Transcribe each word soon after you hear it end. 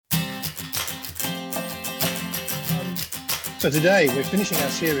So today we're finishing our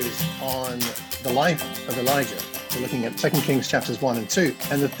series on the life of Elijah. We're looking at 2 Kings chapters 1 and 2.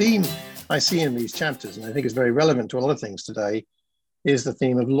 And the theme I see in these chapters, and I think is very relevant to a lot of things today, is the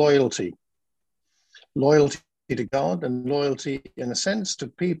theme of loyalty. Loyalty to God and loyalty, in a sense, to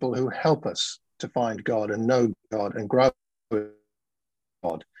people who help us to find God and know God and grow with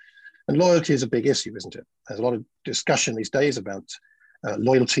God. And loyalty is a big issue, isn't it? There's a lot of discussion these days about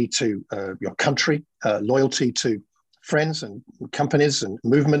loyalty to your country, loyalty to friends and companies and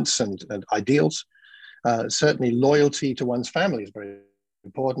movements and ideals. Certainly loyalty to one's family is very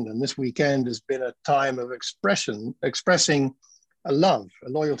important. And this weekend has been a time of expressing a love, a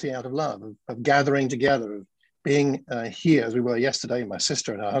loyalty out of love, of gathering together, of being here as we were yesterday, my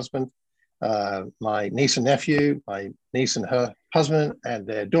sister and her husband, my niece and nephew, my niece and her husband and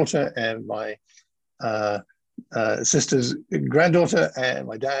their daughter, and my sister's granddaughter, and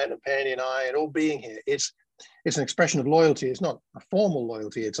my dad and Penny and I, and all being here. It's an expression of loyalty. It's not a formal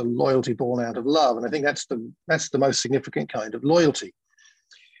loyalty. It's a loyalty born out of love. And I think that's the most significant kind of loyalty.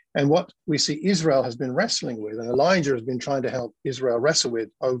 And what we see Israel has been wrestling with, and Elijah has been trying to help Israel wrestle with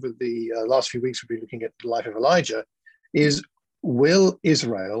over the last few weeks, we've been looking at the life of Elijah, is will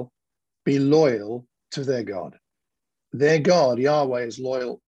Israel be loyal to their God? Their God, Yahweh, is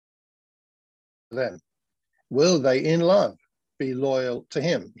loyal to them. Will they, in love, be loyal to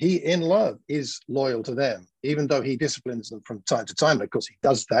him? He, in love, is loyal to them, even though he disciplines them from time to time. And of course, he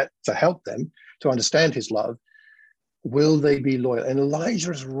does that to help them to understand his love. Will they be loyal? And Elijah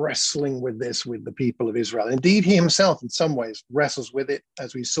is wrestling with this with the people of Israel. Indeed, he himself, in some ways, wrestles with it,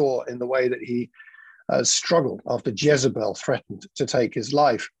 as we saw in the way that he struggled after Jezebel threatened to take his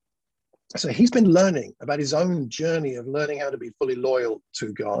life. So he's been learning about his own journey of learning how to be fully loyal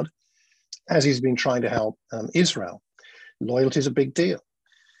to God as he's been trying to help Israel. Loyalty is a big deal.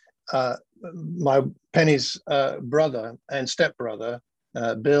 My Penny's brother and stepbrother,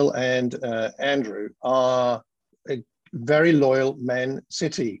 Bill and Andrew, are very loyal Man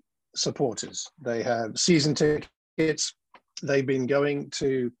City supporters. They have season tickets. They've been going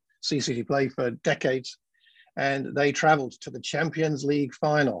to see City play for decades, and they traveled to the Champions League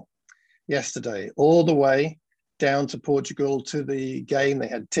final yesterday, all the way down to Portugal to the game. They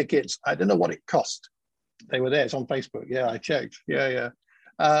had tickets. I don't know what it cost. They were there. It's on Facebook. Yeah, I checked. Yeah.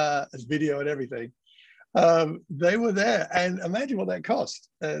 There's video and everything. They were there, and imagine what that cost.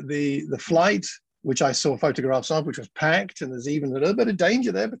 The flight, which I saw photographs of, which was packed, and there's even a little bit of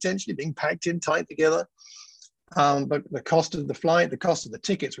danger there, potentially being packed in tight together. But the cost of the flight, the cost of the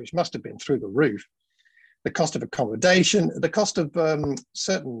tickets, which must have been through the roof, the cost of accommodation, the cost of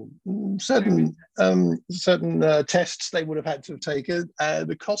certain tests they would have had to have taken,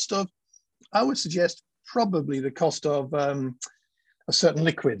 the cost of, I would suggest, probably the cost of certain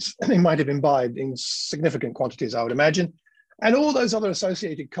liquids they might have imbibed in significant quantities, I would imagine, and all those other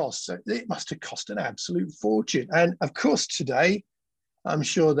associated costs. It must have cost an absolute fortune. And of course, today, I'm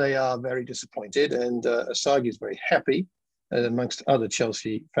sure they are very disappointed, and Asagi is very happy, amongst other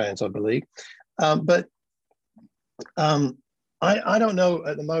Chelsea fans, I believe. But I don't know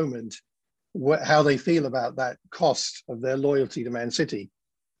at the moment how they feel about that cost of their loyalty to Man City,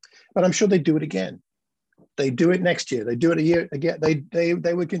 but I'm sure they do it again. They do it next year. They do it a year again.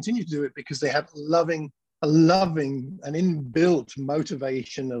 They would continue to do it because they have a loving, an inbuilt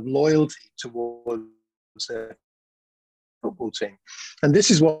motivation of loyalty towards their football team. And this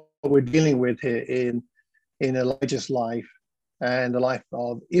is what we're dealing with here in Elijah's life and the life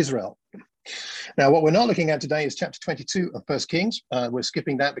of Israel. Now, what we're not looking at today is chapter 22 of 1 Kings. We're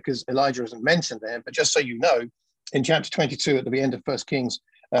skipping that because Elijah isn't mentioned there. But just so you know, in chapter 22, at the end of 1 Kings,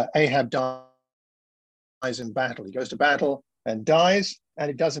 Ahab dies in battle. He goes to battle and dies,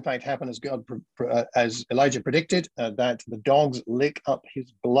 and it does in fact happen as Elijah predicted, that the dogs lick up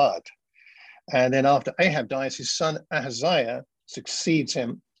his blood. And then after Ahab dies, his son Ahaziah succeeds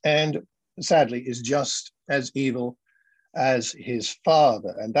him, and sadly is just as evil as his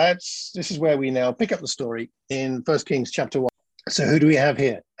father. And this is where we now pick up the story in 1 Kings chapter 1. So who do we have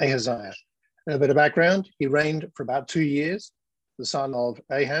here? Ahaziah. A bit of background: he reigned for about 2 years, the son of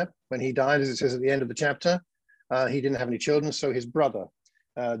Ahab. When he died, as it says at the end of the chapter, he didn't have any children, so his brother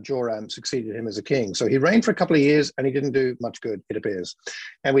Joram succeeded him as a king. So he reigned for a couple of years, and he didn't do much good, it appears.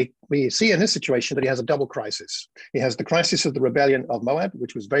 And we see in this situation that he has a double crisis. He has the crisis of the rebellion of Moab,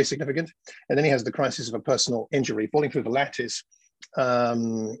 which was very significant, and then he has the crisis of a personal injury, falling through the lattice,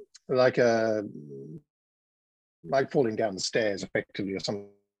 like falling down the stairs, effectively, or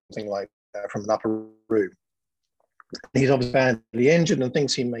something like that, from an upper room. He's obviously badly injured and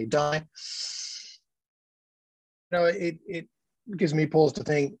thinks he may die. It gives me pause to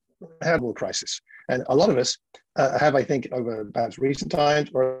think, had a crisis. And a lot of us have, I think, over perhaps recent times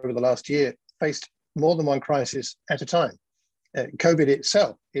or over the last year, faced more than one crisis at a time. COVID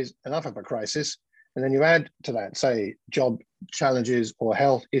itself is enough of a crisis. And then you add to that, say, job challenges or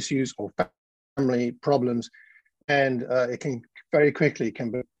health issues or family problems, and it can very quickly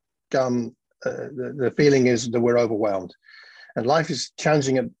can become, the feeling is that we're overwhelmed. And life is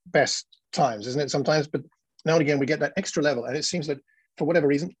challenging at best times, isn't it, sometimes? But now and again, we get that extra level. And it seems that for whatever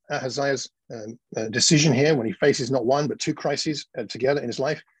reason, Ahaziah's decision here, when he faces not one, but two crises together in his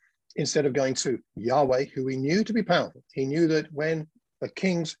life, instead of going to Yahweh, who he knew to be powerful, he knew that when the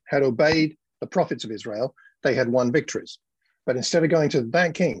kings had obeyed the prophets of Israel, they had won victories. But instead of going to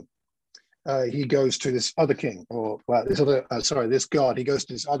that king, he goes to this other king, or well, this god. He goes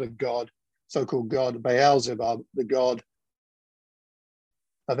to this other god, so-called god Baal-zebub, the god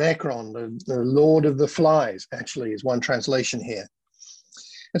of Ekron, the Lord of the Flies, actually, is one translation here.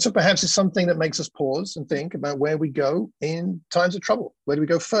 And so perhaps it's something that makes us pause and think about where we go in times of trouble. Where do we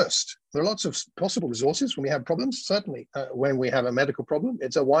go first? There are lots of possible resources when we have problems. Certainly, when we have a medical problem,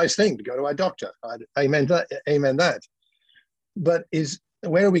 it's a wise thing to go to our doctor. Amen that. Amen that. But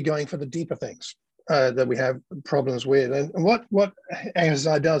where are we going for the deeper things that we have problems with? And what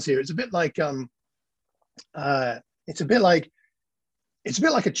Ahaziah does here, it's a bit like it's a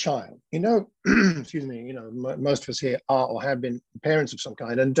bit like a child, you know. Excuse me. You know, most of us here are or have been parents of some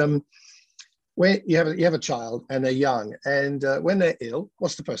kind, and when you have a child and they're young, and when they're ill,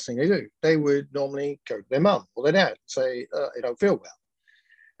 what's the first thing they do? They would normally go to their mum or their dad and say, "I don't feel well."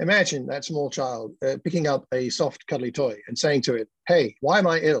 Imagine that small child picking up a soft, cuddly toy and saying to it, "Hey, why am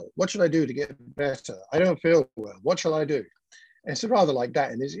I ill? What should I do to get better? I don't feel well. What shall I do?" And it's rather like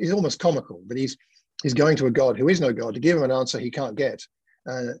that, and it's almost comical, but he's going to a God who is no God to give him an answer he can't get.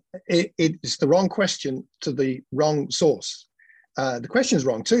 It's the wrong question to the wrong source. The question is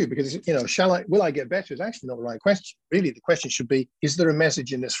wrong too, because, you know, will I get better is actually not the right question. Really, the question should be, is there a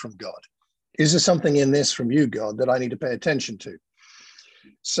message in this from God? Is there something in this from you, God, that I need to pay attention to?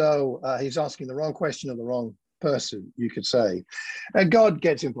 So he's asking the wrong question of the wrong person, you could say. God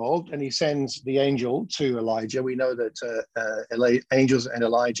gets involved and he sends the angel to Elijah. We know that angels and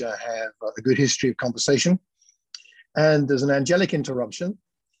Elijah have a good history of conversation. And there's an angelic interruption,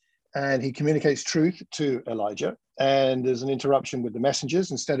 and he communicates truth to Elijah. And there's an interruption with the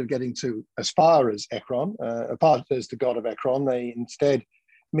messengers. Instead of getting to as far as Ekron, apart as the God of Ekron, they instead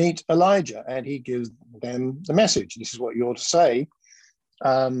meet Elijah, and he gives them the message. This is what you ought to say.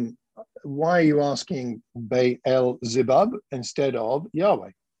 Why are you asking Baal-zebub instead of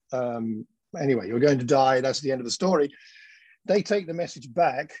Yahweh? Anyway, you're going to die. That's the end of the story. They take the message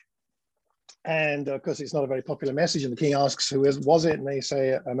back. And of course, it's not a very popular message. And the king asks, who was it? And they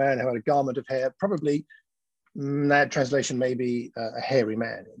say, a man who had a garment of hair. Probably that translation may be a hairy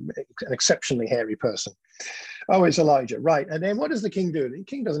man, an exceptionally hairy person. Oh, it's Elijah. Right. And then what does the king do? The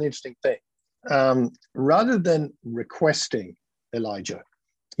king does an interesting thing. Rather than requesting Elijah,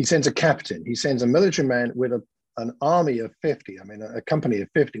 he sends a captain. He sends a military man with an army of 50, a company of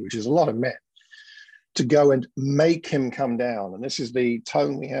 50, which is a lot of men, to go and make him come down. And this is the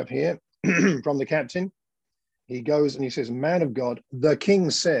tone we have here from the captain. He goes and he says, "Man of God, the king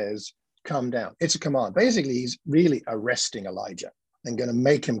says, come down." It's a command. Basically, he's really arresting Elijah and going to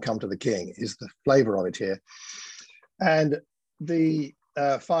make him come to the king, is the flavor of it here. And the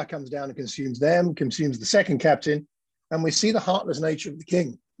fire comes down and consumes them, consumes the second captain. And we see the heartless nature of the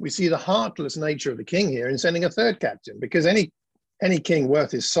king. We see the heartless nature of the king here in sending a third captain, because any king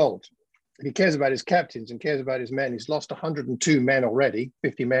worth his salt, if he cares about his captains and cares about his men, he's lost 102 men already,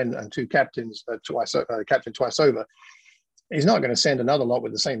 50 men and two captains, captain twice over. He's not going to send another lot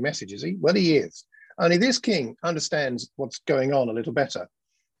with the same message, is he? Well, he is. Only this king understands what's going on a little better,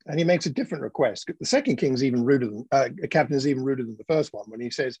 and he makes a different request. The second king's even ruder than, captain is even ruder than the first one when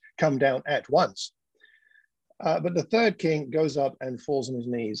he says, "Come down at once." But the third king goes up and falls on his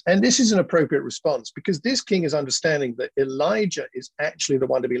knees. And this is an appropriate response, because this king is understanding that Elijah is actually the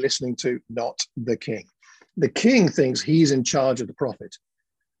one to be listening to, not the king. The king thinks he's in charge of the prophet.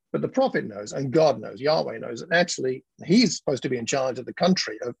 But the prophet knows, and God knows, Yahweh knows, that actually he's supposed to be in charge of the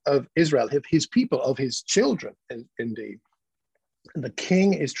country, of Israel, of his people, of his children, indeed. And the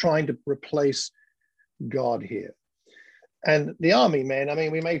king is trying to replace God here. And the army men,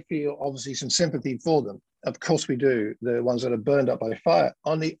 we may feel obviously some sympathy for them. Of course we do, the ones that are burned up by fire.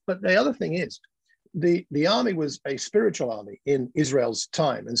 But the other thing is, the army was a spiritual army in Israel's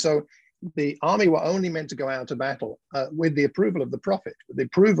time. And so the army were only meant to go out to battle with the approval of the prophet, with the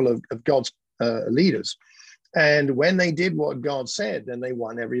approval of God's leaders. And when they did what God said, then they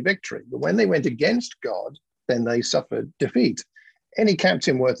won every victory. But when they went against God, then they suffered defeat. Any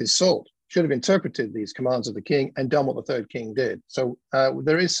captain worth his salt should have interpreted these commands of the king and done what the third king did. So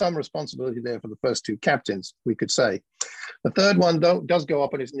there is some responsibility there for the first two captains, we could say. The third one does go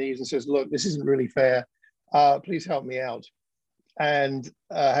up on his knees and says, look, this isn't really fair. Please help me out and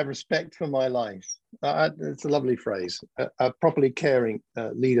have respect for my life. It's a lovely phrase, a properly caring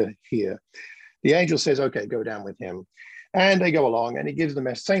leader here. The angel says, okay, go down with him. And they go along and he gives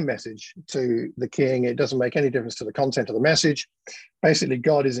the same message to the king. It doesn't make any difference to the content of the message. Basically,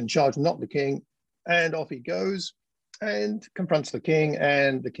 God is in charge, not the king. And off he goes and confronts the king,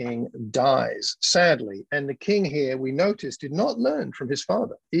 and the king dies, sadly. And the king here, we notice, did not learn from his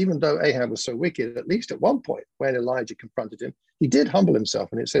father. Even though Ahab was so wicked, at least at one point when Elijah confronted him, he did humble himself.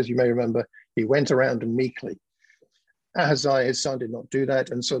 And it says, you may remember, he went around meekly. Ahaziah, his son, did not do that,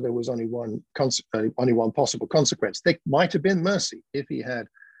 and so there was only one possible consequence. There might have been mercy if he had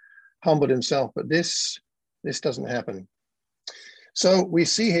humbled himself, but this doesn't happen. So we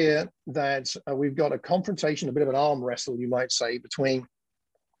see here that we've got a confrontation, a bit of an arm wrestle, you might say, between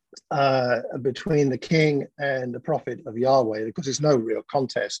the king and the prophet of Yahweh, because there's no real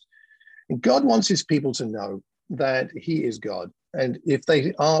contest. And God wants his people to know that he is God, and if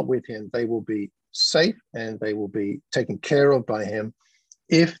they are with him, they will be safe and they will be taken care of by him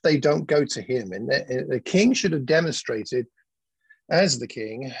if they don't go to him. And the king should have demonstrated as the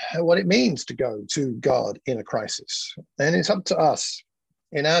king what it means to go to God in a crisis. And it's up to us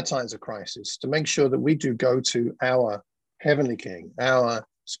in our times of crisis to make sure that we do go to our heavenly king, our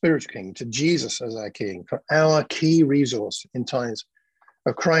spiritual king, to Jesus as our king, for our key resource in times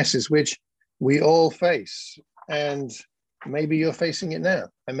of crisis, which we all face. And maybe you're facing it now,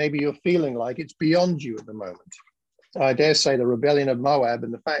 and maybe you're feeling like it's beyond you at the moment. I dare say the rebellion of Moab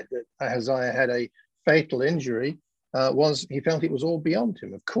and the fact that Ahaziah had a fatal injury he felt it was all beyond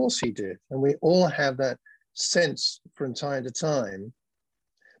him. Of course he did. And we all have that sense from time to time.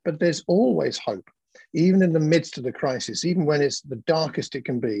 But there's always hope, even in the midst of the crisis, even when it's the darkest it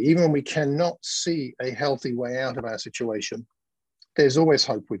can be, even when we cannot see a healthy way out of our situation. There's always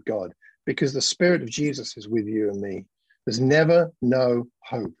hope with God, because the Spirit of Jesus is with you and me. There's never no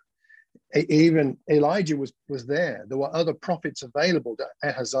hope. Even Elijah was there. There were other prophets available to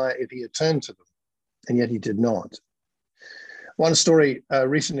Ahaziah if he had turned to them, and yet he did not. One story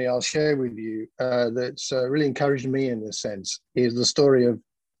recently I'll share with you that's really encouraged me in this sense is the story of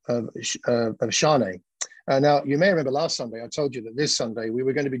Shanae. Now, you may remember last Sunday, I told you that this Sunday we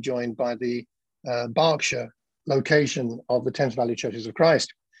were going to be joined by the Berkshire location of the Thames Valley Churches of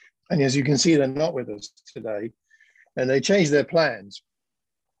Christ. And as you can see, they're not with us today. And they changed their plans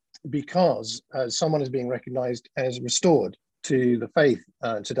because someone is being recognized as restored to the faith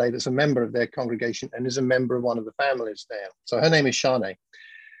today that's a member of their congregation and is a member of one of the families there. So her name is Shanae.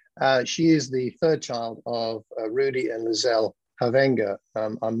 She is the third child of Rudy and Lizelle Havenga.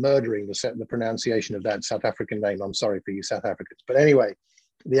 I'm murdering the pronunciation of that South African name. I'm sorry for you South Africans. But anyway,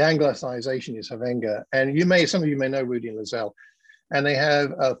 the Anglicization is Havenga. And some of you may know Rudy and Lizelle. And they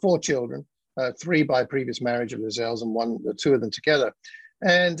have 4 children, 3 by previous marriage of Lizelle's and 2 of them together.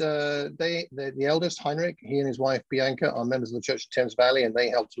 And the eldest, Heinrich, he and his wife Bianca are members of the Church of Thames Valley, and they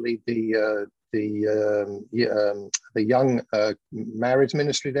help to lead the young marriage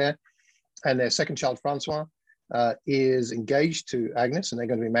ministry there. And their second child, Francois, is engaged to Agnes, and they're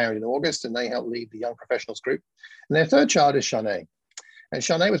going to be married in August, and they help lead the young professionals group. And their third child is Shanae. And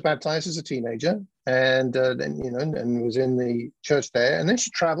Shanae was baptized as a teenager, and and was in the church there. And then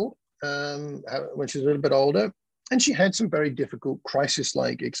she traveled when she was a little bit older. And she had some very difficult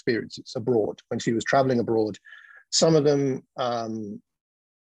crisis-like experiences abroad when she was traveling abroad. Some of them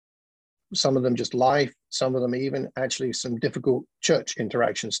just life, some of them even actually some difficult church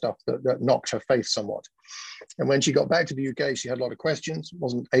interaction stuff that knocked her faith somewhat. And when she got back to the UK, she had a lot of questions,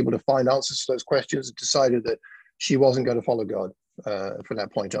 wasn't able to find answers to those questions, and decided that she wasn't going to follow God from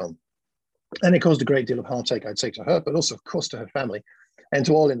that point on. And it caused a great deal of heartache, I'd say, to her, but also, of course, to her family and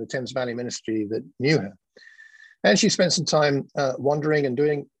to all in the Thames Valley ministry that knew her. And she spent some time wandering and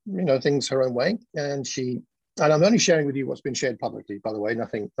doing, things her own way. And I'm only sharing with you what's been shared publicly, by the way.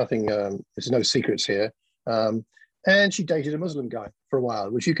 Nothing. There's no secrets here. And she dated a Muslim guy for a while,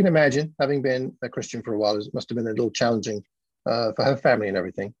 which you can imagine, having been a Christian for a while, it must have been a little challenging for her family and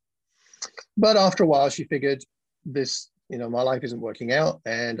everything. But after a while, she figured this, my life isn't working out,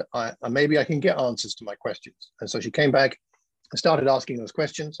 and maybe I can get answers to my questions. And so she came back and started asking those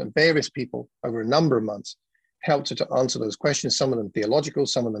questions, and various people over a number of months helped her to answer those questions, some of them theological,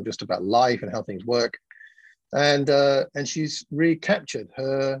 some of them just about life and how things work. And she's recaptured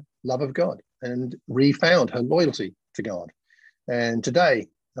her love of God and refound her loyalty to God. And today,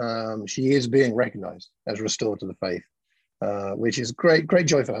 she is being recognized as restored to the faith. which is great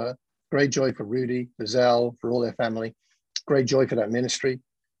joy for her, great joy for Rudy, for Zell, for all their family, great joy for that ministry,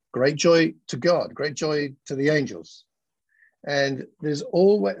 great joy to God, great joy to the angels. And there's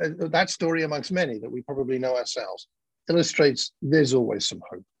always that story amongst many that we probably know ourselves illustrates there's always some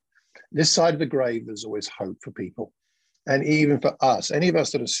hope. This side of the grave, there's always hope for people. And even for us, any of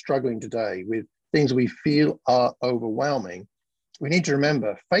us that are struggling today with things we feel are overwhelming, we need to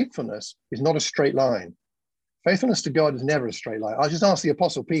remember faithfulness is not a straight line. Faithfulness to God is never a straight line. I'll just ask the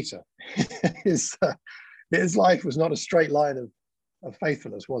Apostle Peter. his life was not a straight line of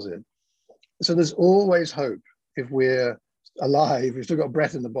faithfulness, was it? So there's always hope. If we're alive, we've still got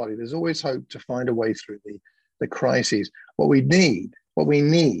breath in the body, there's always hope to find a way through the crises. What we need,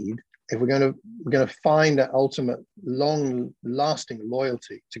 if we're going to find that ultimate long-lasting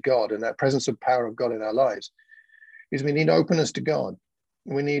loyalty to God and that presence of power of God in our lives, is we need openness to God.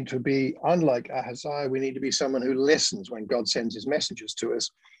 We need to be, unlike Ahaziah, we need to be someone who listens when God sends his messengers to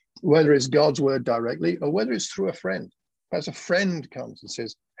us, whether it's God's word directly or whether it's through a friend. As a friend comes and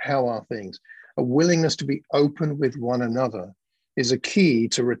says, how are things? A willingness to be open with one another is a key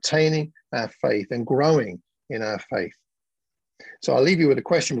to retaining our faith and growing in our faith. So I'll leave you with a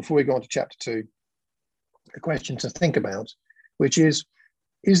question before we go on to chapter 2, a question to think about, which is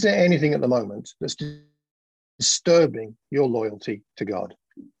there anything at the moment that's disturbing your loyalty to God?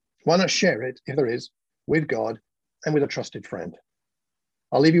 Why not share it, if there is, with God and with a trusted friend?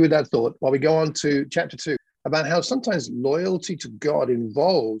 I'll leave you with that thought while we go on to chapter 2, about how sometimes loyalty to God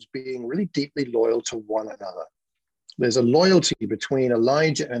involves being really deeply loyal to one another. There's a loyalty between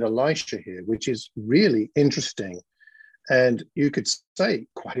Elijah and Elisha here, which is really interesting. And you could say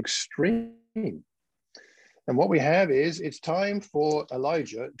quite extreme. And what we have is it's time for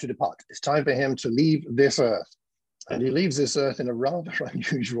Elijah to depart. It's time for him to leave this earth. And he leaves this earth in a rather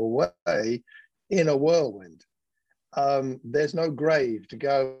unusual way, in a whirlwind. There's no grave to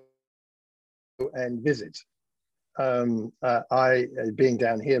go and visit. Being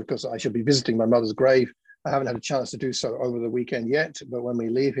down here, of course, I should be visiting my mother's grave. I haven't had a chance to do so over the weekend yet, but when we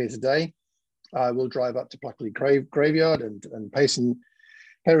leave here today, I will drive up to Pluckley Graveyard and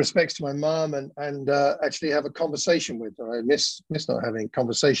pay respects to my mum and actually have a conversation with her. I miss not having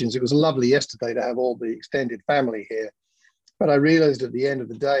conversations. It was lovely yesterday to have all the extended family here, but I realized at the end of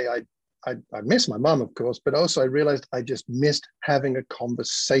the day, I miss my mum, of course, but also I realized I just missed having a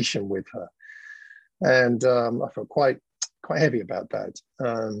conversation with her, and I felt quite heavy about that.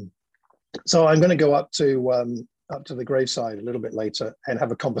 So I'm going to go up to the graveside a little bit later and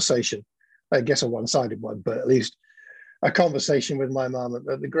have a conversation. I guess a one-sided one, but at least a conversation with my mum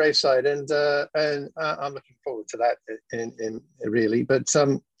at the graveside, and I'm looking forward to that. In really, but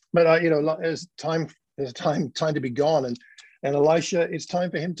there's time to be gone, and Elisha, it's time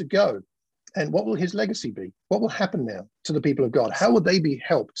for him to go. And what will his legacy be? What will happen now to the people of God? How will they be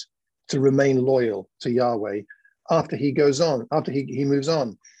helped to remain loyal to Yahweh after he goes on, after he moves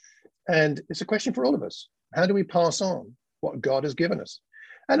on? And it's a question for all of us. How do we pass on what God has given us?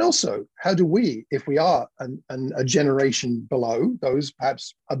 And also, how do we, if we are a generation below, those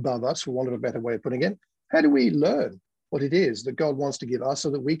perhaps above us, for want of a better way of putting it, how do we learn what it is that God wants to give us so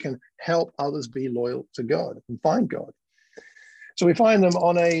that we can help others be loyal to God and find God? So we find them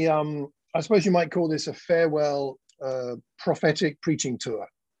on I suppose you might call this a farewell prophetic preaching tour.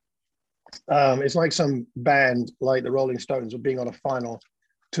 It's like some band like the Rolling Stones were being on a final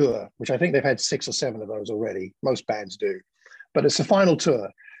tour, which I think they've had 6 or 7 of those already. Most bands do. But it's a final tour.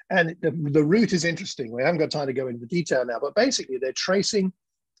 And the route is interesting. We haven't got time to go into the detail now, but basically they're tracing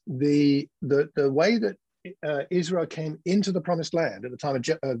the way that Israel came into the promised land at the time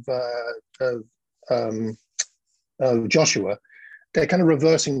of Joshua. They're kind of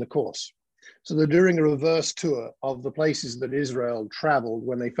reversing the course. So they're doing a reverse tour of the places that Israel traveled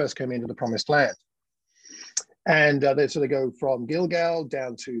when they first came into the promised land. And so they go from Gilgal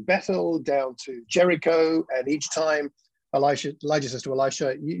down to Bethel, down to Jericho, and each time Elijah says to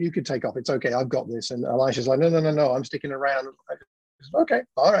Elisha, you could take off. It's okay. I've got this. And Elisha's like, no, I'm sticking around. Okay.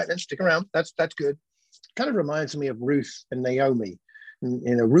 All right. Then stick around. That's good. Kind of reminds me of Ruth and Naomi.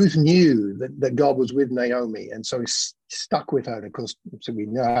 Ruth knew that God was with Naomi. And so he stuck with her. And of course, so we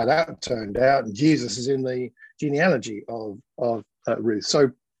know how that turned out. And Jesus is in the genealogy of Ruth. So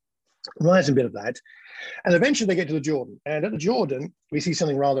reminds a bit of that. And eventually they get to the Jordan. And at the Jordan, we see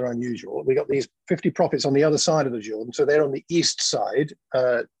something rather unusual. We got these 50 prophets on the other side of the Jordan. So they're on the east side.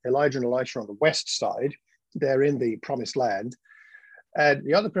 Elijah and Elisha on the west side. They're in the promised land. And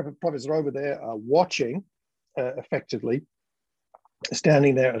the other prophets are over there watching, effectively,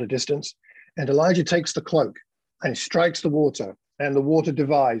 standing there at a distance. And Elijah takes the cloak and strikes the water. And the water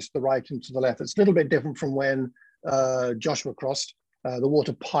divides the right and to the left. It's a little bit different from when Joshua crossed. The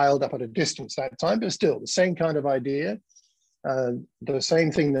water piled up at a distance that time, but still the same kind of idea. The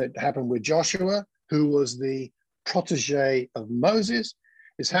same thing that happened with Joshua, who was the protege of Moses,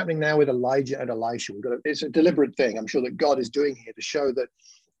 is happening now with Elijah and Elisha. It's a deliberate thing. I'm sure that God is doing here to show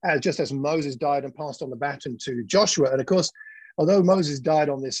that just as Moses died and passed on the baton to Joshua, and of course, although Moses died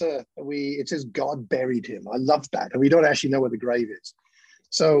on this earth, it says God buried him. I love that. And we don't actually know where the grave is.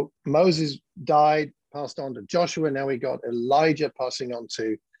 So Moses died, passed on to Joshua. Now we got Elijah passing on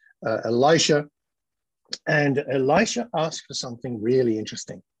to Elisha. And Elisha asks for something really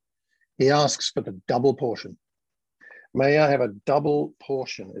interesting. He asks for the double portion. May I have a double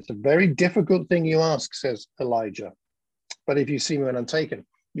portion? It's a very difficult thing you ask, says Elijah. But if you see me when I'm taken,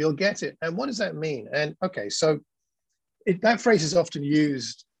 you'll get it. And what does that mean? And okay, so that phrase is often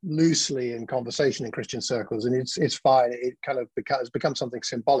used loosely in conversation in Christian circles, and it's fine. It kind of become something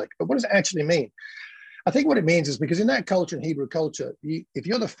symbolic. But what does it actually mean? I think what it means is because in that culture, in Hebrew culture, if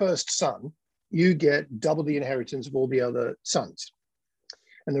you're the first son, you get double the inheritance of all the other sons.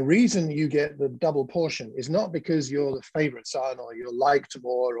 And the reason you get the double portion is not because you're the favorite son or you're liked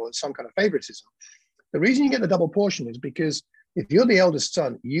more or some kind of favoritism. The reason you get the double portion is because if you're the eldest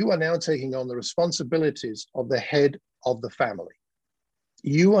son, you are now taking on the responsibilities of the head of the family.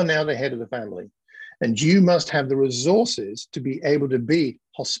 You are now the head of the family, and you must have the resources to be able to be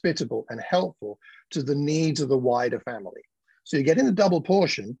hospitable and helpful to the needs of the wider family. So you're getting the double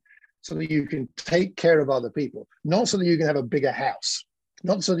portion so that you can take care of other people, not so that you can have a bigger house,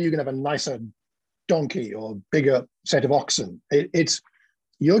 not so that you can have a nicer donkey or bigger set of oxen.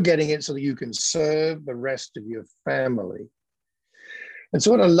 You're getting it so that you can serve the rest of your family. And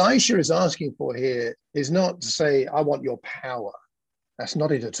so what Elisha is asking for here is not to say, I want your power. That's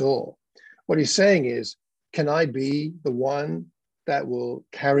not it at all. What he's saying is, can I be the one that will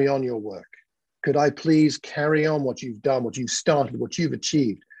carry on your work? Could I please carry on what you've done, what you've started, what you've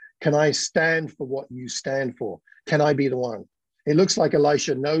achieved? Can I stand for what you stand for? Can I be the one? It looks like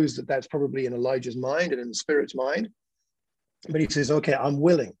Elisha knows that that's probably in Elijah's mind and in the Spirit's mind. But he says, okay, I'm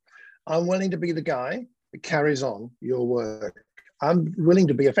willing. I'm willing to be the guy that carries on your work. I'm willing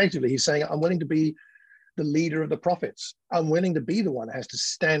to be, effectively, he's saying, I'm willing to be the leader of the prophets. I'm willing to be the one that has to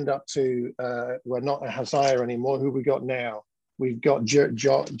stand up to, we're not Ahaziah anymore. Who we got now? We've got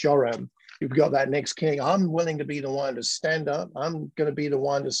Joram. We've got that next king. I'm willing to be the one to stand up. I'm going to be the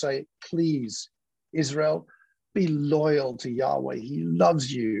one to say, please, Israel, be loyal to Yahweh. He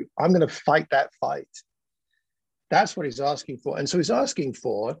loves you. I'm going to fight that fight. That's what he's asking for. And so he's asking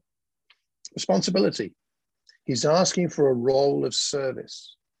for responsibility. He's asking for a role of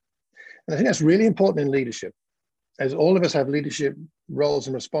service. And I think that's really important in leadership, as all of us have leadership roles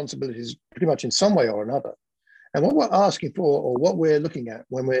and responsibilities pretty much in some way or another. And what we're asking for, or what we're looking at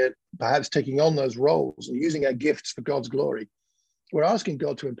when we're perhaps taking on those roles and using our gifts for God's glory, we're asking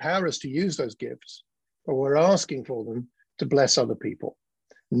God to empower us to use those gifts, but we're asking for them to bless other people,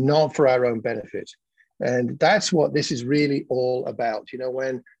 not for our own benefit. And that's what this is really all about. You know,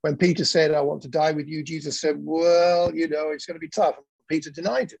 when Peter said, I want to die with you, Jesus said, well, you know, it's going to be tough. Peter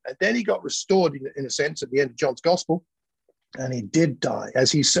denied it. And then he got restored in a sense at the end of John's gospel. And he did die.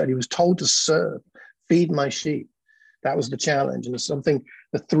 As he said, he was told to serve, feed my sheep. That was the challenge. And something,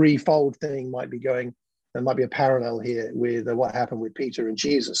 the threefold thing might be going, there might be a parallel here with what happened with Peter and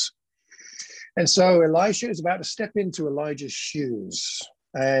Jesus. And so Elisha is about to step into Elijah's shoes.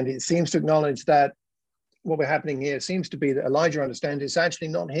 And it seems to acknowledge that what we're happening here seems to be that Elijah understands it's actually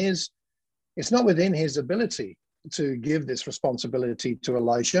not his, it's not within his ability to give this responsibility to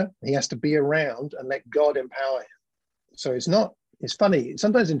Elisha. He has to be around and let God empower him. So it's funny,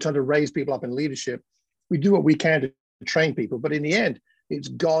 sometimes in trying to raise people up in leadership, we do what we can to train people, but in the end, it's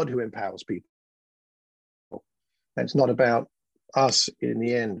God who empowers people. And it's not about us in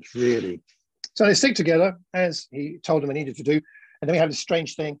the end, really. So they stick together as he told them they needed to do. And then we have this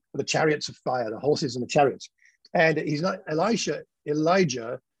strange thing with the chariots of fire, the horses and the chariots. And he's not,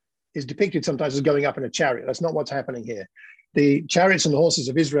 Elijah is depicted sometimes as going up in a chariot. That's not what's happening here. The chariots and the horses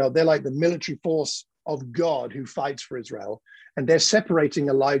of Israel, they're like the military force of God who fights for Israel. And they're separating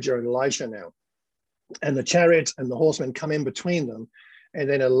Elijah and Elisha now. And the chariots and the horsemen come in between them. And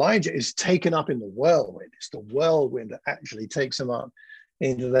then Elijah is taken up in the whirlwind. It's the whirlwind that actually takes him up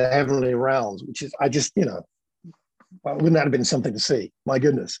into the heavenly realms, which is, well, wouldn't that have been something to see? My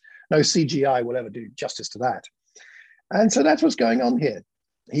goodness, no CGI will ever do justice to that. And so that's what's going on here.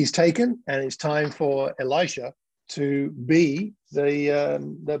 He's taken, and it's time for Elisha to be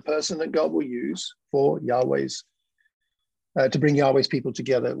the person that God will use for Yahweh's, to bring Yahweh's people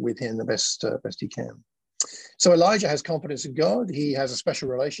together with him the best he can. So Elijah has confidence in God. He has a special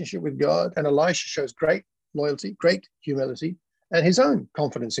relationship with God, and Elisha shows great loyalty, great humility, and his own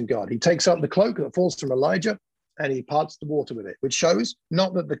confidence in God. He takes up the cloak that falls from Elijah and he parts the water with it, which shows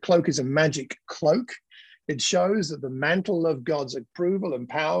not that the cloak is a magic cloak. It shows that the mantle of God's approval and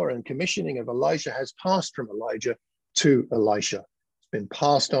power and commissioning of Elijah has passed from Elijah to Elisha. It's been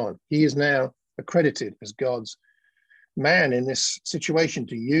passed on. He is now accredited as God's man in this situation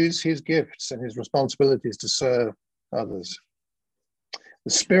to use his gifts and his responsibilities to serve others.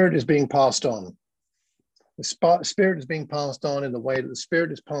 The Spirit is being passed on. The Spirit is being passed on in the way that the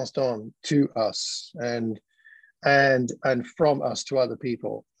Spirit is passed on to us and from us to other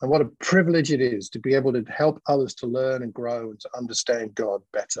people. And what a privilege it is to be able to help others to learn and grow and to understand God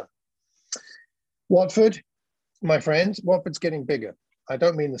better. Watford, my friends, Watford's getting bigger. I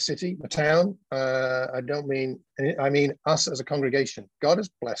don't mean the city, the town. I mean us as a congregation. God has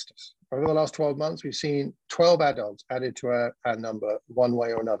blessed us. Over the last 12 months, we've seen 12 adults added to our number one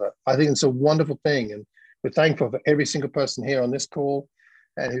way or another. I think it's a wonderful thing. And we're thankful for every single person here on this call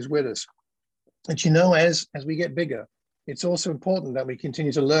and who's with us. And as we get bigger, it's also important that we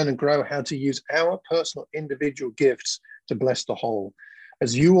continue to learn and grow how to use our personal individual gifts to bless the whole.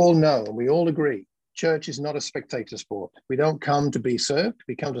 As you all know, and we all agree, church is not a spectator sport. We don't come to be served,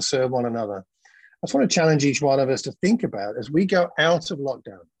 we come to serve one another. I just want to challenge each one of us to think about as we go out of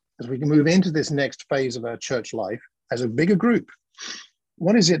lockdown, as we can move into this next phase of our church life as a bigger group,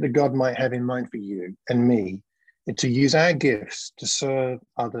 what is it that God might have in mind for you and me to use our gifts to serve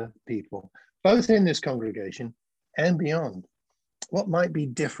other people, both in this congregation and beyond? What might be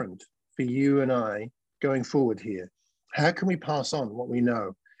different for you and I going forward here? How can we pass on what we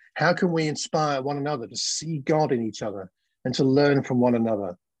know? How can we inspire one another to see God in each other and to learn from one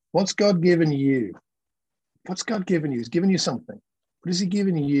another? What's God given you? What's God given you? He's given you something. What has he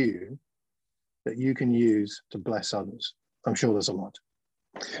given you that you can use to bless others? I'm sure there's a lot.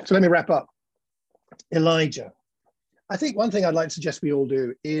 So let me wrap up. Elijah. I think one thing I'd like to suggest we all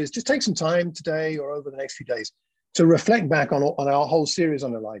do is just take some time today or over the next few days to reflect back on our whole series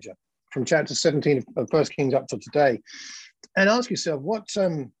on Elijah, from chapter 17 of 1 Kings up to today, and ask yourself, what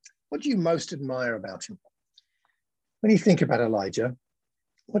do you most admire about him? When you think about Elijah,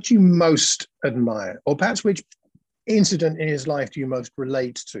 what do you most admire? Or perhaps which incident in his life do you most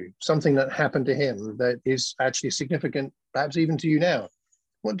relate to? Something that happened to him that is actually significant, perhaps even to you now.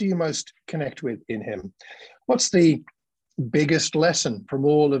 What do you most connect with in him? What's the biggest lesson from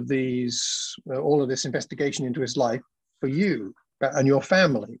all of this investigation into his life for you and your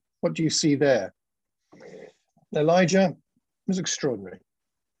family? What do you see there? Elijah was extraordinary.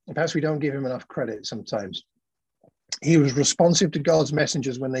 Perhaps we don't give him enough credit sometimes. He was responsive to God's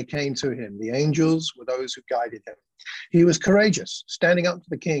messengers when they came to him. The angels were those who guided him. He was courageous, standing up to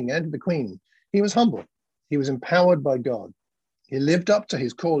the king and to the queen. He was humble. He was empowered by God. He lived up to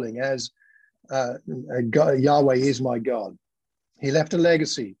his calling as Yahweh is my God. He left a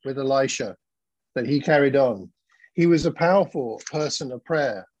legacy with Elisha that he carried on. He was a powerful person of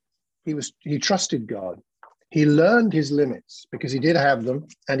prayer. He trusted God. He learned his limits because he did have them,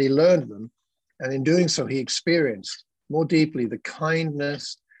 and he learned them. And in doing so, he experienced more deeply the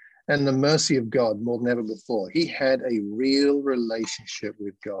kindness and the mercy of God more than ever before. He had a real relationship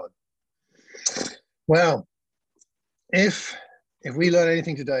with God. Well, if we learn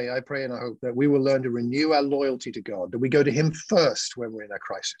anything today, I pray and I hope that we will learn to renew our loyalty to God, that we go to him first when we're in a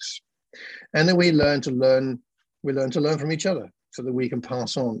crisis, and that we learn to learn from each other so that we can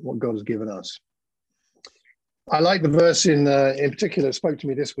pass on what God has given us. I like the verse in particular spoke to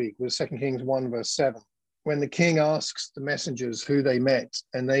me this week was 2 Kings 1 verse 7, when the king asks the messengers who they met,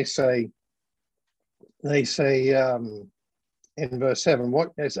 and they say in verse 7,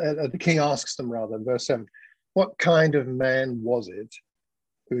 the king asks them rather in verse 7, what kind of man was it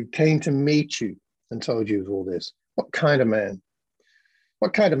who came to meet you and told you all this? What kind of man?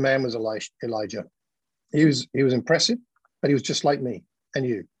 What kind of man was Elijah? He was impressive, but he was just like me and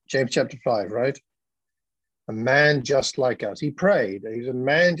you. James chapter 5, right? A man just like us. He prayed. He was a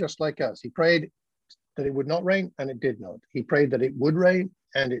man just like us. He prayed that it would not rain, and it did not. He prayed that it would rain,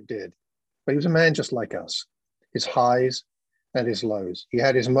 and it did. But he was a man just like us. His highs and his lows. He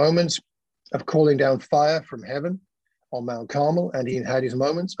had his moments of calling down fire from heaven on Mount Carmel, and he had his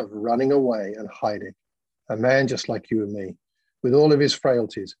moments of running away and hiding. A man just like you and me, with all of his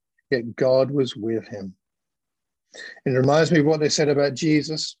frailties, yet God was with him. It reminds me of what they said about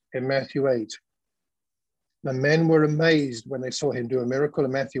Jesus in Matthew 8. The men were amazed when they saw him do a miracle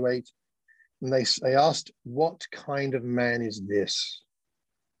in Matthew 8, and they asked, what kind of man is this?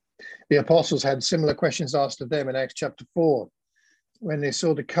 The apostles had similar questions asked of them in Acts chapter 4. When they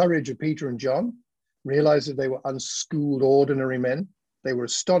saw the courage of Peter and John, realized that they were unschooled, ordinary men, they were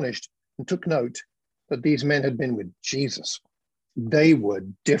astonished and took note that these men had been with Jesus. They were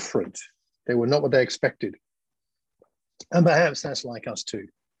different. They were not what they expected. And perhaps that's like us too.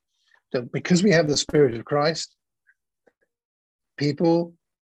 That because we have the Spirit of Christ, people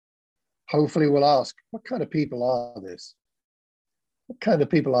hopefully will ask, what kind of people are this? What kind of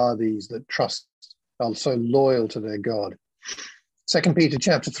people are these that trust, are so loyal to their God? 2 Peter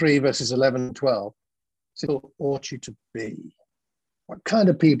chapter 3, verses 11 and 12. So ought you to be? What kind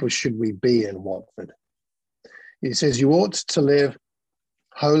of people should we be in Watford? It says you ought to live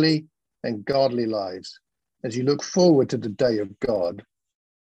holy and godly lives as you look forward to the day of God,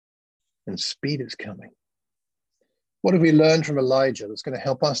 and speed is coming. What have we learned from Elijah that's going to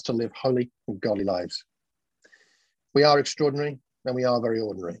help us to live holy and godly lives? We are extraordinary and we are very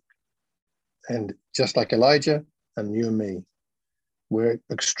ordinary. And just like Elijah and you and me, we're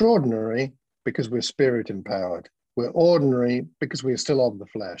extraordinary because we're spirit empowered. We're ordinary because we are still of the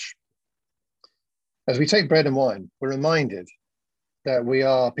flesh. As we take bread and wine, we're reminded that we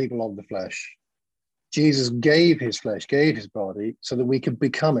are people of the flesh. Jesus gave his flesh, gave his body, so that we could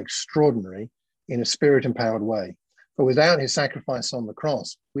become extraordinary in a spirit-empowered way. But without his sacrifice on the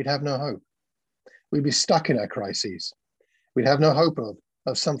cross, we'd have no hope. We'd be stuck in our crises. We'd have no hope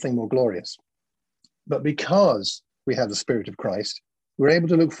of something more glorious. But because we have the Spirit of Christ, we're able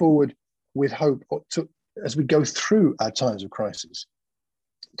to look forward with hope as we go through our times of crisis,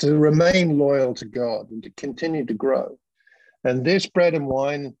 to remain loyal to God and to continue to grow. And this bread and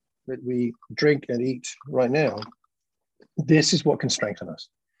wine that we drink and eat right now, this is what can strengthen us.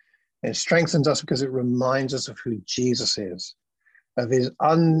 And it strengthens us because it reminds us of who Jesus is, of his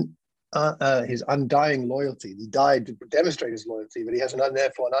undying loyalty. He died to demonstrate his loyalty, but he has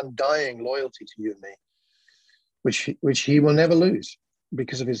therefore an undying loyalty to you and me, which he will never lose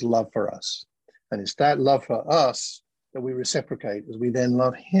because of his love for us. And it's that love for us that we reciprocate as we then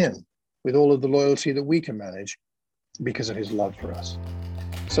love him with all of the loyalty that we can manage because of his love for us.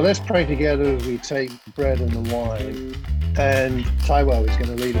 So let's pray together as we take bread and the wine, and Taiwo is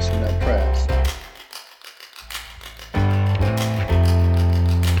going to lead us in that prayer.